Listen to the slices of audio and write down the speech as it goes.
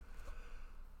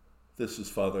This is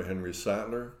Father Henry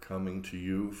Sattler coming to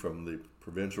you from the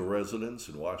provincial residence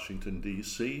in Washington,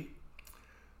 D.C.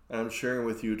 I'm sharing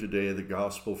with you today the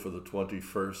Gospel for the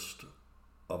 21st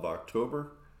of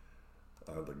October,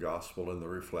 the Gospel and the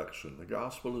Reflection. The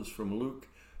Gospel is from Luke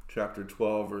chapter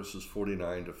 12, verses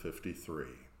 49 to 53.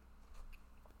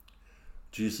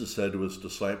 Jesus said to his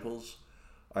disciples,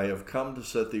 "I have come to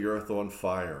set the earth on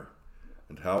fire,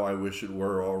 and how I wish it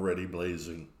were already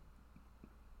blazing.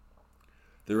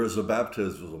 There is a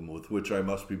baptism with which I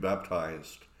must be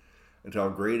baptized, and how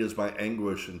great is my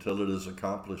anguish until it is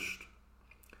accomplished.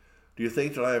 Do you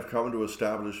think that I have come to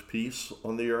establish peace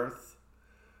on the earth?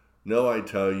 No, I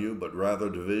tell you, but rather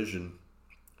division.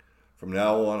 From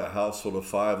now on, a household of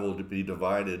 5 will be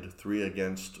divided, 3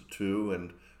 against 2,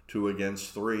 and 2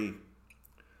 against 3.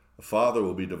 A father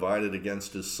will be divided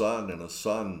against his son, and a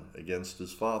son against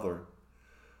his father.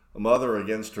 A mother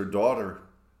against her daughter,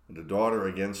 and a daughter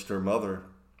against her mother.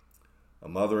 A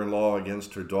mother-in-law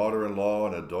against her daughter-in-law,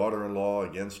 and a daughter-in-law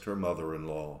against her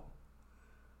mother-in-law."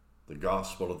 The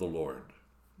Gospel of the Lord.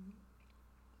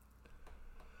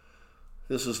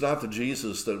 This is not the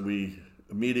Jesus that we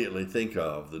immediately think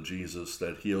of, the Jesus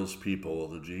that heals people,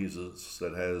 the Jesus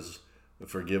that has the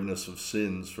forgiveness of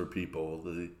sins for people,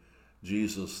 the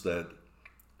Jesus that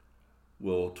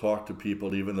will talk to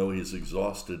people even though he's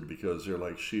exhausted because they're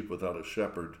like sheep without a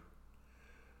shepherd.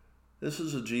 This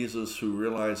is a Jesus who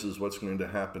realizes what's going to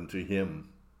happen to him.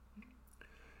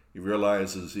 He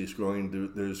realizes there's going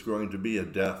to be a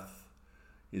death.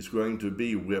 He's going to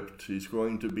be whipped. He's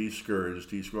going to be scourged.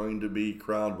 He's going to be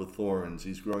crowned with thorns.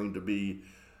 He's going to be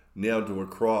nailed to a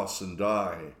cross and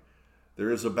die. There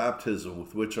is a baptism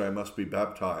with which I must be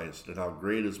baptized, and how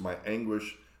great is my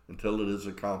anguish until it is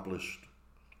accomplished.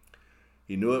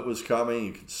 He knew it was coming.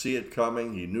 He could see it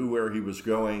coming. He knew where he was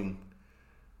going.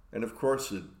 And of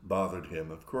course it bothered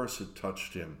him. Of course it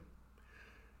touched him.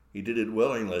 He did it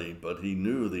willingly, but he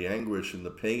knew the anguish and the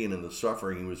pain and the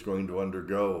suffering he was going to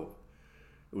undergo.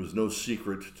 It was no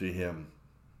secret to him.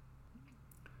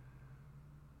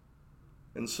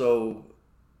 And so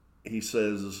he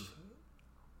says,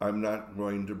 I'm not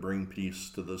going to bring peace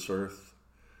to this earth.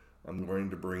 I'm going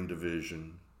to bring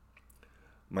division.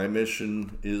 My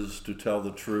mission is to tell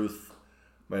the truth.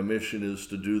 My mission is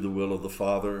to do the will of the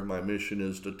Father. My mission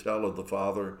is to tell of the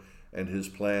Father and his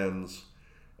plans,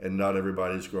 and not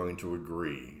everybody's going to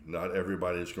agree. Not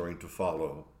everybody's going to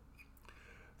follow.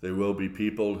 There will be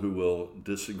people who will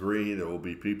disagree. There will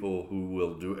be people who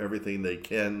will do everything they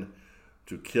can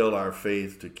to kill our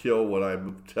faith, to kill what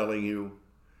I'm telling you.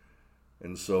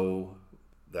 And so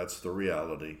that's the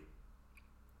reality.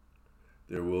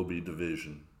 There will be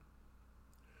division.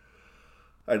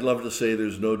 I'd love to say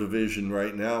there's no division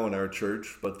right now in our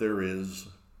church, but there is.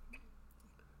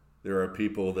 There are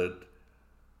people that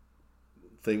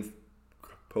think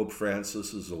Pope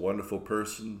Francis is a wonderful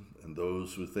person, and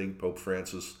those who think Pope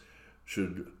Francis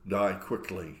should die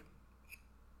quickly.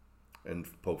 And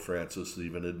Pope Francis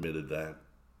even admitted that.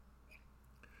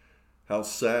 How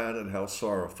sad and how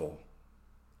sorrowful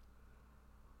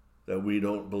that we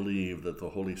don't believe that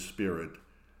the Holy Spirit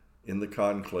in the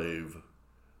conclave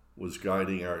was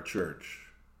guiding our church,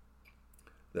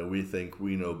 that we think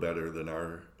we know better than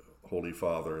our Holy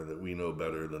Father, that we know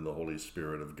better than the Holy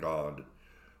Spirit of God,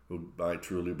 who I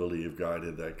truly believe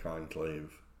guided that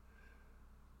conclave.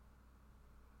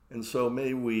 And so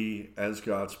may we, as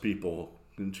God's people,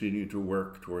 continue to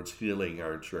work towards healing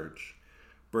our church,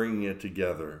 bringing it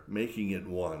together, making it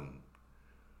one.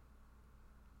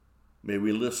 May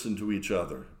we listen to each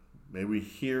other. May we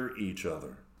hear each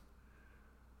other.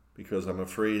 Because I'm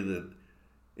afraid that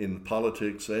in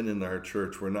politics and in our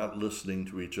church, we're not listening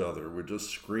to each other. We're just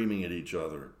screaming at each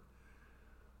other.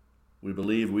 We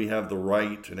believe we have the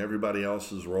right and everybody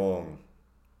else is wrong.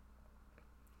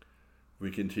 If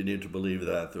we continue to believe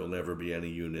that, there'll never be any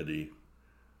unity.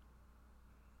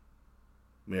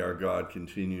 May our God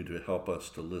continue to help us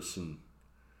to listen,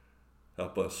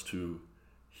 help us to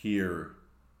hear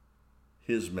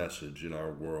his message in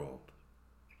our world.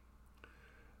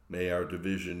 May our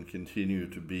division continue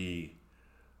to be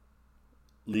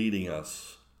leading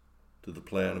us to the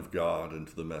plan of God and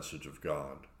to the message of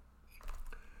God.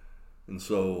 And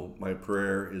so my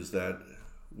prayer is that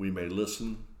we may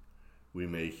listen, we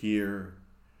may hear,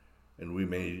 and we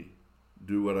may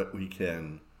do what we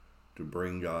can to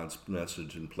bring God's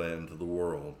message and plan to the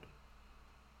world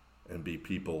and be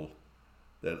people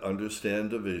that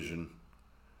understand division,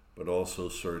 but also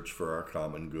search for our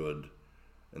common good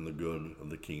and the good of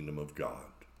the kingdom of God.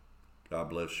 God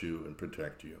bless you and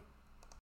protect you.